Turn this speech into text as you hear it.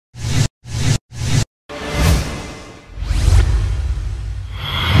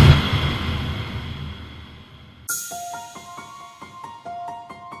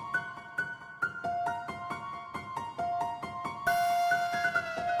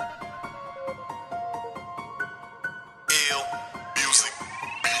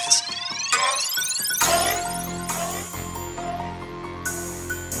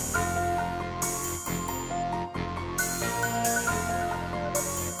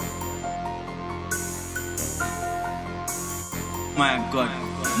My God,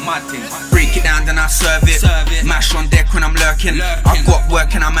 Martin. Break it down, then I serve it. Mash on deck when I'm lurking. I got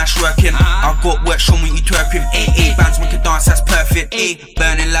work and I mash working. I got work, show me you twerking. 8 bands make a dance, that's perfect.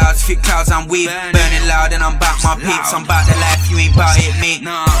 Burning loud, thick clouds and wave. Burning loud and I'm back my peeps. I'm back the life, you ain't bout it, mate.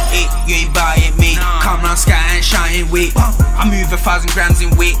 You ain't bout it, mate. Come round sky and shine, wait. I move 1,000 grams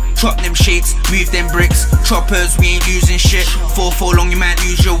in weight. Chop them shapes, move them bricks. Choppers, we ain't using shit. 4 long, you might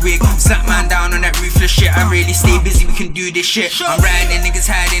lose your wig. Slap man down on that ruthless shit. I really stay busy, we can do this shit. I'm riding, niggas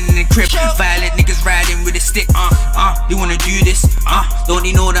hiding in the crib. Violent niggas riding with a stick. They wanna do this. Don't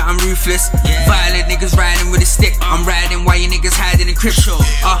they know that I'm ruthless? Violent niggas riding with a stick. I'm riding while you niggas hiding in crib.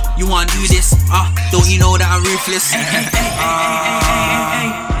 You wanna do this? Don't you know that I'm ruthless?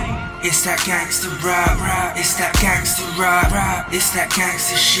 It's that gangster rap, it's that gangster rap, it's that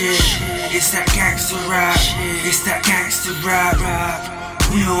gangster shit, it's that gangster rap, it's that gangster rap.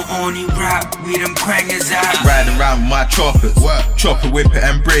 We don't only rap, we them quangers out. Riding around with my choppers, chop it, whip it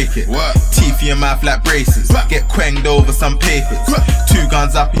and break it. Teeth in your mouth like braces, get quanged over some papers. 2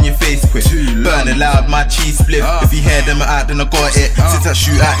 guns up in your face quick, burning loud, my cheese split. If you hear them out, then I got it. Since I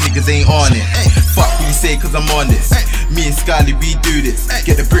shoot out, niggas ain't on it. Fuck what you say, cause I'm on this. Me and Skully, we do this.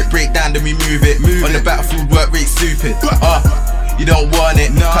 Get the brick break down, then we move it. On the battlefield, work rate stupid. You don't want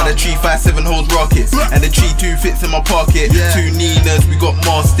it, cut the 357 holds rockets, and the 32 fits in my pocket. 2 Ninas, we got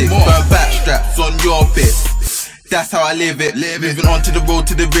more sticks. Burn back straps on your bits. That's how I live it. Moving on to the road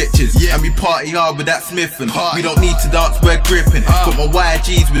to the riches, and we party hard with that Smithin'. We don't need to dance, we're gripping. Got my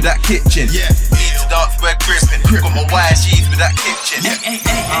YGs with that kitchen. Need to dance, we're gripping. Got my YGs with that kitchen.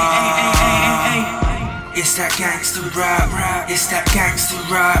 It's that gangster rap, it's that gangster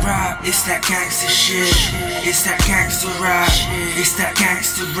rap, it's that gangster shit, it's that gangster rap, it's that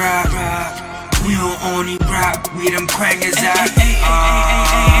gangster rap. We don't only rap, we them quangers out.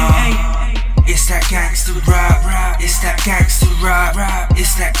 It's that gangster rap, it's that gangster rap,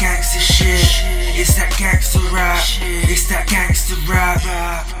 it's that gangster shit, it's that gangster rap, it's that gangster rap.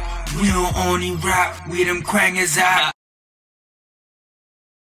 We don't only rap, we them quangers out.